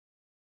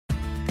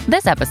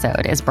This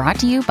episode is brought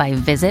to you by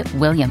Visit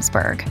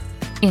Williamsburg.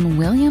 In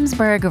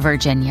Williamsburg,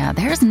 Virginia,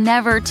 there's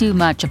never too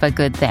much of a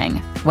good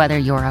thing. Whether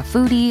you're a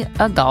foodie,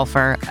 a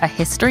golfer, a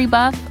history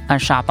buff, a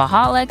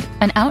shopaholic,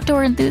 an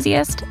outdoor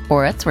enthusiast,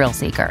 or a thrill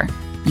seeker,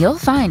 you'll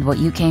find what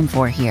you came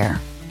for here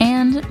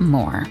and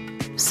more.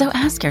 So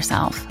ask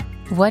yourself,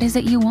 what is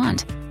it you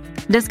want?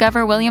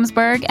 Discover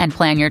Williamsburg and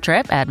plan your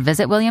trip at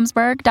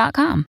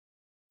visitwilliamsburg.com.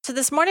 So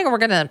this morning, we're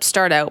going to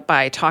start out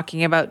by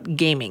talking about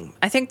gaming.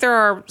 I think there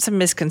are some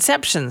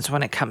misconceptions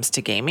when it comes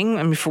to gaming.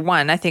 I mean, for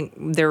one,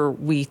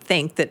 we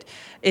think that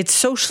it's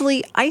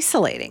socially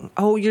isolating.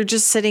 Oh, you're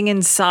just sitting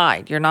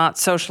inside. You're not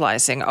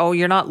socializing. Oh,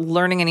 you're not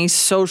learning any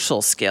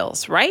social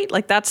skills, right?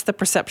 Like that's the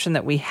perception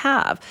that we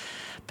have.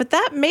 But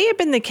that may have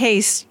been the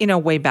case,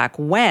 way back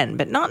when,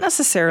 but not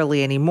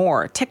necessarily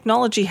anymore.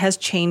 Technology has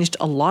changed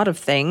a lot of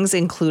things,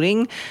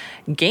 including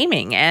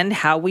gaming and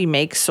how we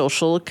make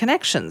social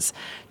connections.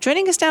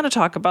 Joining us now to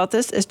talk about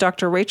this is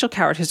Dr. Rachel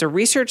Cowart, who's a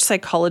research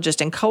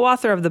psychologist and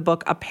co-author of the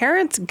book, A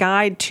Parent's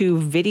Guide to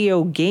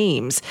Video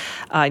Games.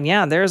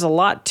 There's a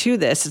lot to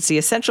this. It's the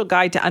essential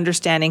guide to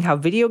understanding how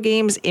video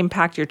games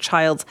impact your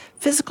child's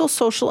physical,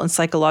 social, and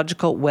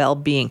psychological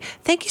well-being.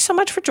 Thank you so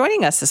much for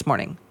joining us this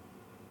morning.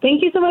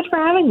 Thank you so much for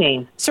having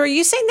me. So are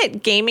you saying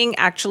that gaming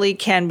actually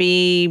can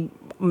be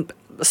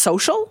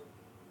social?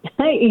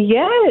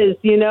 Yes.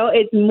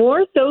 It's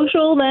more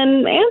social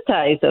than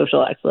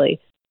anti-social,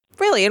 actually.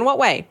 Really? In what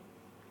way?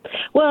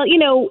 Well,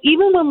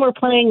 even when we're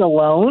playing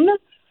alone,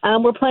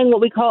 we're playing what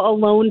we call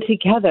alone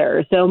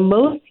together. So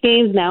most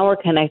games now are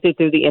connected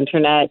through the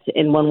internet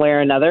in one way or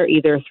another,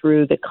 either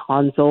through the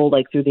console,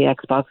 like through the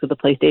Xbox or the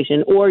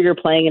PlayStation, or you're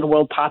playing in a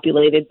world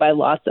populated by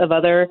lots of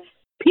other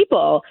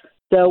people.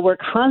 So we're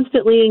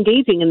constantly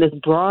engaging in this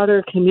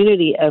broader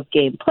community of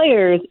game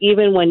players,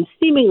 even when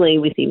seemingly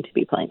we seem to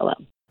be playing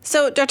alone.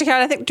 So, Dr.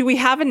 Cowart, do we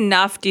have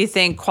enough, do you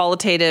think,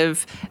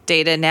 qualitative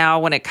data now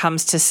when it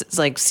comes to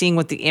seeing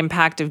what the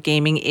impact of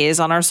gaming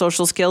is on our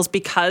social skills?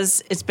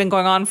 Because it's been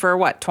going on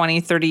for 20,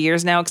 30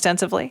 years now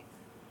extensively?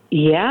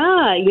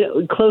 Yeah,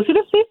 closer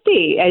to 50.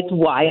 It's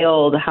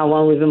wild how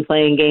long we've been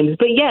playing games.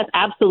 But yes,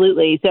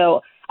 absolutely.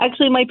 So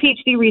actually, my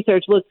PhD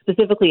research looks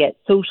specifically at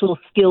social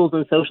skills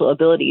and social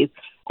abilities.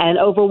 And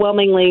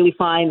overwhelmingly, we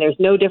find there's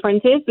no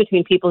differences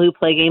between people who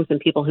play games and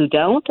people who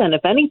don't. And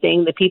if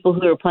anything, the people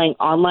who are playing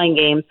online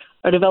games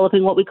are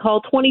developing what we call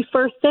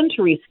 21st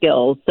century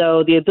skills.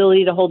 So the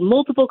ability to hold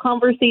multiple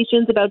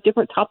conversations about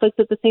different topics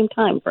at the same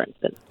time, for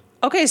instance.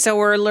 Okay, so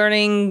we're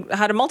learning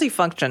how to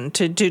multifunction,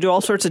 to do all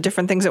sorts of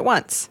different things at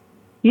once.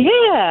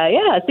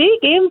 Yeah. See,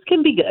 games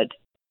can be good.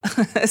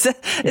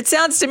 It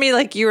sounds to me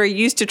like you are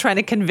used to trying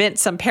to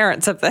convince some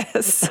parents of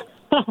this.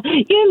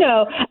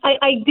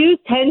 I do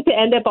tend to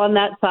end up on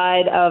that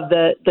side of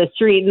the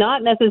street,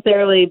 not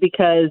necessarily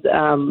because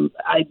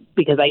I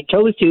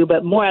chose to,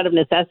 but more out of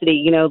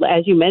necessity.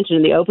 As you mentioned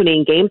in the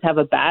opening, games have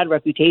a bad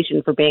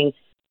reputation for being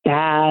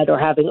bad or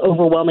having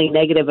overwhelming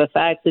negative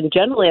effects. And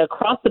generally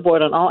across the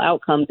board on all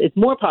outcomes, it's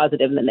more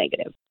positive than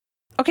negative.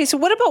 Okay, so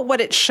what about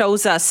what it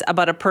shows us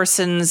about a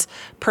person's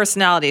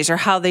personalities or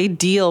how they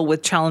deal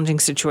with challenging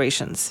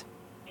situations?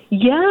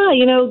 Yeah,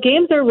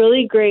 games are a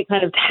really great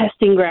kind of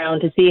testing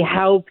ground to see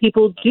how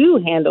people do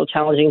handle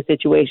challenging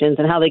situations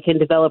and how they can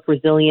develop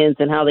resilience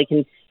and how they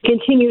can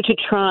continue to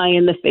try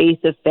in the face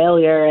of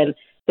failure. And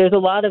there's a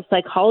lot of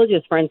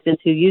psychologists, for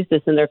instance, who use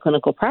this in their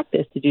clinical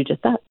practice to do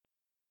just that.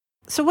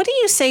 So what do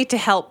you say to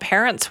help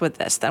parents with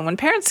this then? When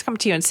parents come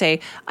to you and say,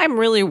 I'm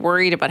really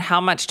worried about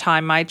how much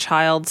time my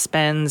child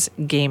spends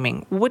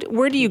gaming,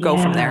 where do you go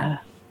from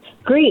there?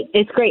 Great.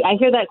 It's great. I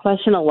hear that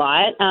question a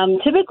lot.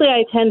 Typically,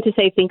 I tend to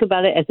say think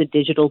about it as a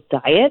digital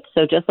diet.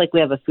 So just like we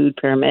have a food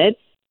pyramid,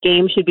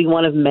 games should be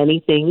one of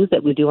many things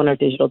that we do on our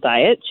digital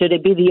diet. Should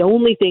it be the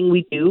only thing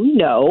we do?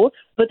 No.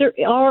 But there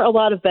are a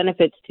lot of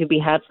benefits to be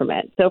had from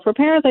it. So for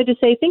parents, I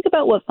just say think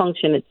about what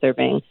function it's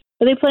serving.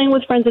 Are they playing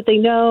with friends that they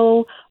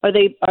know? Are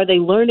they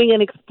learning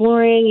and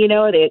exploring?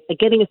 Are they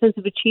getting a sense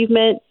of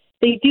achievement?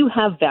 They do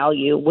have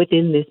value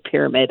within this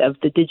pyramid of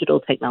the digital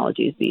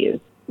technologies we use.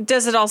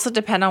 Does it also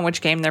depend on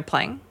which game they're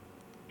playing?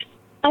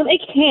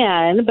 It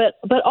can,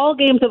 but all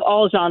games of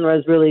all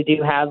genres really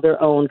do have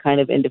their own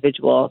kind of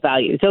individual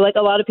value. So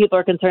a lot of people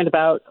are concerned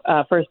about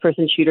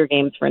first-person shooter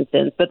games, for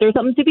instance, but there's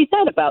something to be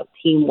said about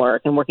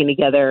teamwork and working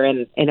together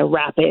in a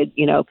rapid,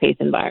 pace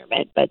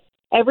environment. But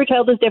every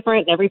child is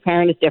different, every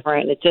parent is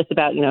different. It's just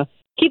about,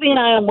 keeping an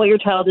eye on what your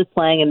child is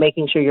playing and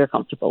making sure you're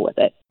comfortable with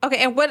it. Okay,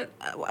 and what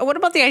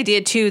about the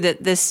idea, too,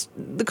 that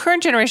the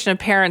current generation of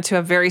parents who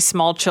have very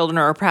small children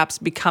or perhaps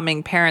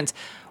becoming parents,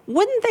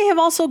 wouldn't they have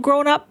also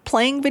grown up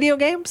playing video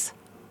games?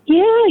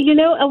 Yeah,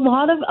 a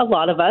lot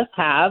of us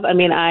have. I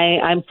mean,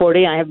 I'm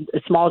 40, I have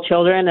small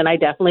children, and I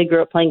definitely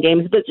grew up playing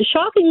games, but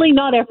shockingly,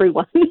 not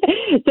everyone.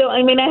 So,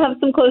 I have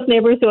some close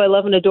neighbors who I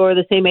love and adore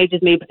the same age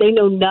as me, but they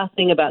know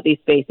nothing about these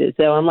spaces.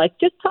 So I'm like,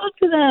 just talk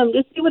to them,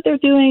 just see what they're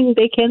doing.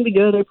 They can be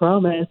good, I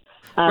promise.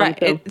 Right.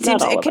 So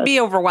it can be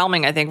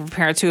overwhelming, I think, for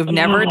parents who have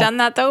never done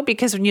that, though,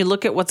 because when you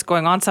look at what's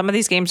going on, some of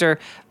these games are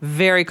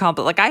very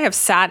complex. Like I have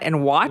sat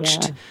and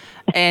watched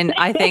And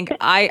I think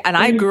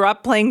I grew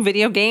up playing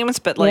video games,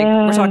 but like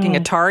we're talking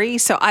Atari.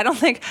 So I don't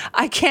think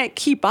I can't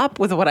keep up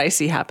with what I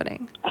see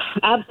happening.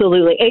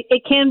 Absolutely.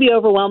 It can be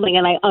overwhelming.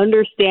 And I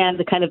understand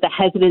the kind of the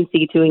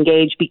hesitancy to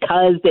engage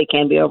because they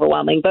can be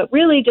overwhelming. But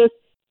really just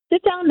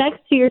sit down next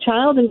to your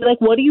child and be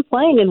like, what are you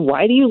playing and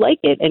why do you like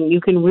it? And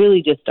you can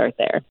really just start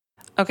there.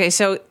 Okay,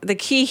 so the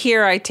key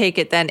here, I take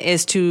it then,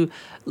 is to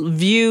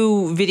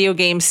view video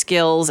game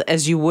skills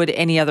as you would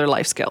any other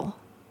life skill.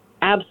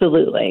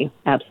 Absolutely.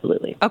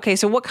 Absolutely. Okay,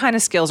 so what kind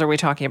of skills are we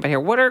talking about here?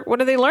 What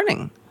are they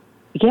learning?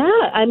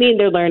 Yeah, I mean,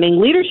 they're learning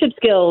leadership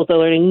skills, they're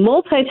learning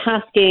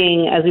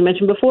multitasking, as we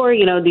mentioned before,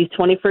 these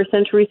 21st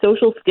century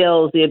social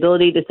skills, the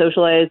ability to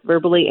socialize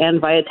verbally and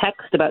via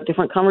text about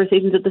different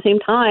conversations at the same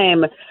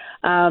time.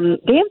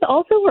 Games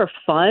also are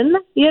fun,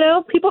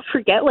 people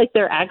forget like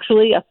they're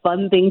actually a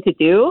fun thing to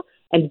do,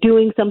 and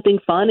doing something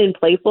fun and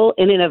playful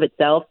in and of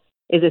itself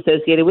is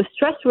associated with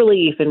stress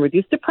relief and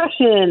reduced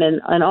depression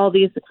and all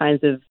these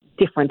kinds of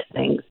different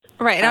things.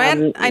 Right.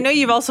 Now, I know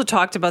you've also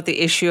talked about the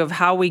issue of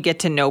how we get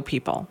to know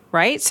people,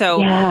 right? So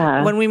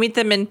when we meet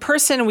them in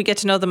person, we get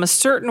to know them a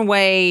certain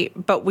way,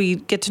 but we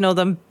get to know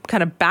them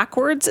kind of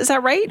backwards. Is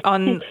that right?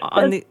 In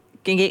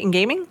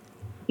gaming?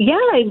 Yeah,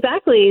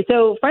 exactly.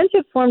 So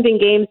friendships formed in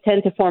games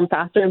tend to form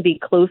faster and be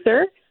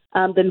closer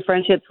than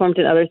friendships formed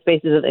in other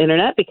spaces of the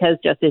internet because,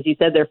 just as you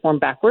said, they're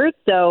formed backwards.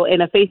 So in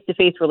a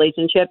face-to-face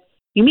relationship,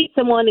 you meet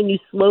someone and you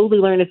slowly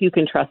learn if you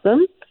can trust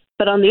them.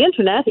 But on the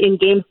internet, in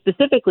games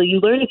specifically, you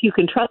learn if you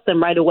can trust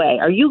them right away.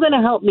 Are you going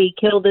to help me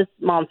kill this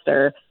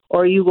monster,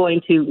 or are you going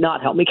to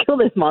not help me kill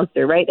this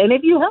monster, right? And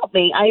if you help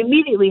me, I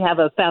immediately have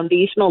a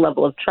foundational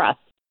level of trust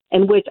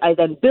in which I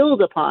then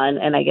build upon,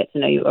 and I get to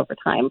know you over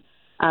time.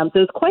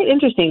 So it's quite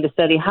interesting to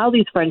study how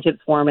these friendships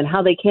form and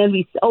how they can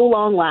be so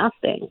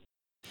long-lasting.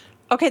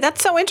 Okay,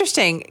 that's so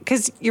interesting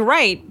because you're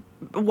right.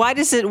 Why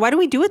do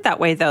we do it that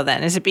way, though,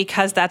 then? Is it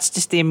because that's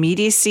just the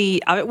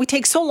immediacy of it? We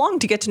take so long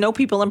to get to know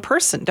people in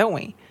person, don't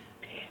we?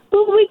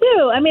 Well, we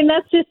do. I mean,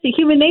 that's just the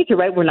human nature,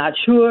 right? We're not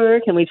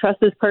sure. Can we trust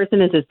this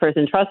person? Is this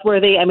person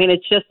trustworthy? I mean,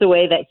 it's just the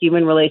way that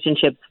human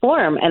relationships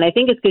form. And I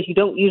think it's because you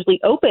don't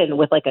usually open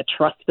with like a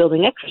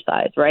trust-building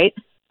exercise, right?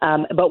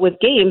 But with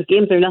games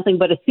are nothing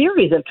but a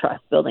series of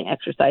trust-building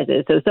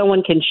exercises. So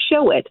someone can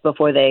show it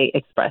before they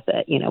express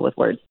it, with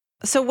words.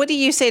 So what do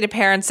you say to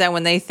parents then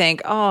when they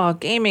think, oh,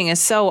 gaming is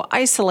so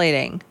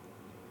isolating?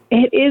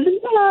 It is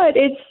not.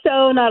 It's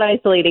so not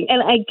isolating.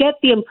 And I get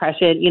the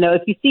impression,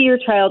 if you see your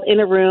child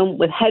in a room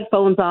with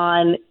headphones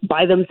on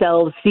by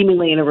themselves,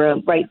 seemingly in a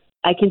room, right,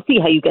 I can see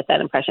how you get that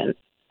impression.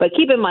 But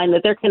keep in mind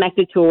that they're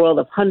connected to a world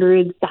of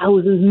hundreds,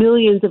 thousands,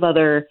 millions of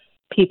other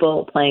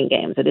people playing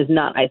games. It is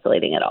not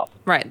isolating at all.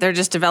 Right. They're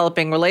just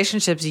developing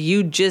relationships.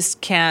 You just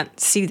can't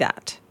see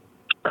that.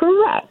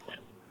 Correct.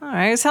 All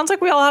right. It sounds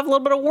like we all have a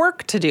little bit of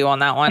work to do on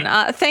that one.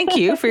 Thank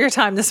you for your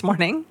time this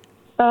morning.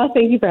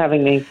 Thank you for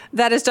having me.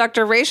 That is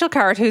Dr. Rachel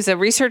Cowart, who's a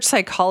research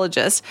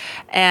psychologist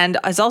and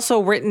has also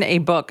written a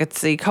book.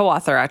 It's the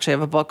co-author, actually,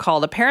 of a book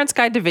called A Parent's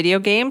Guide to Video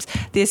Games,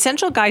 The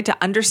Essential Guide to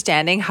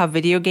Understanding How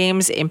Video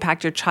Games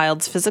Impact Your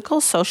Child's Physical,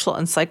 Social,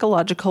 and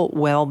Psychological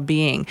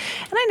Well-Being.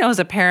 And I know as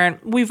a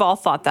parent, we've all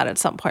thought that at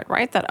some point,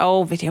 right? That,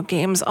 video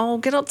games,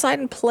 get outside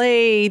and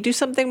play, do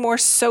something more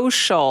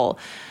social.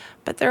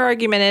 But their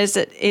argument is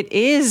that it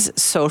is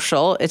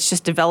social. It's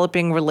just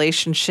developing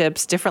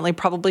relationships differently,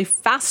 probably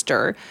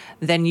faster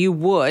than you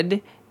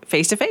would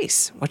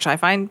face-to-face, which I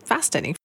find fascinating.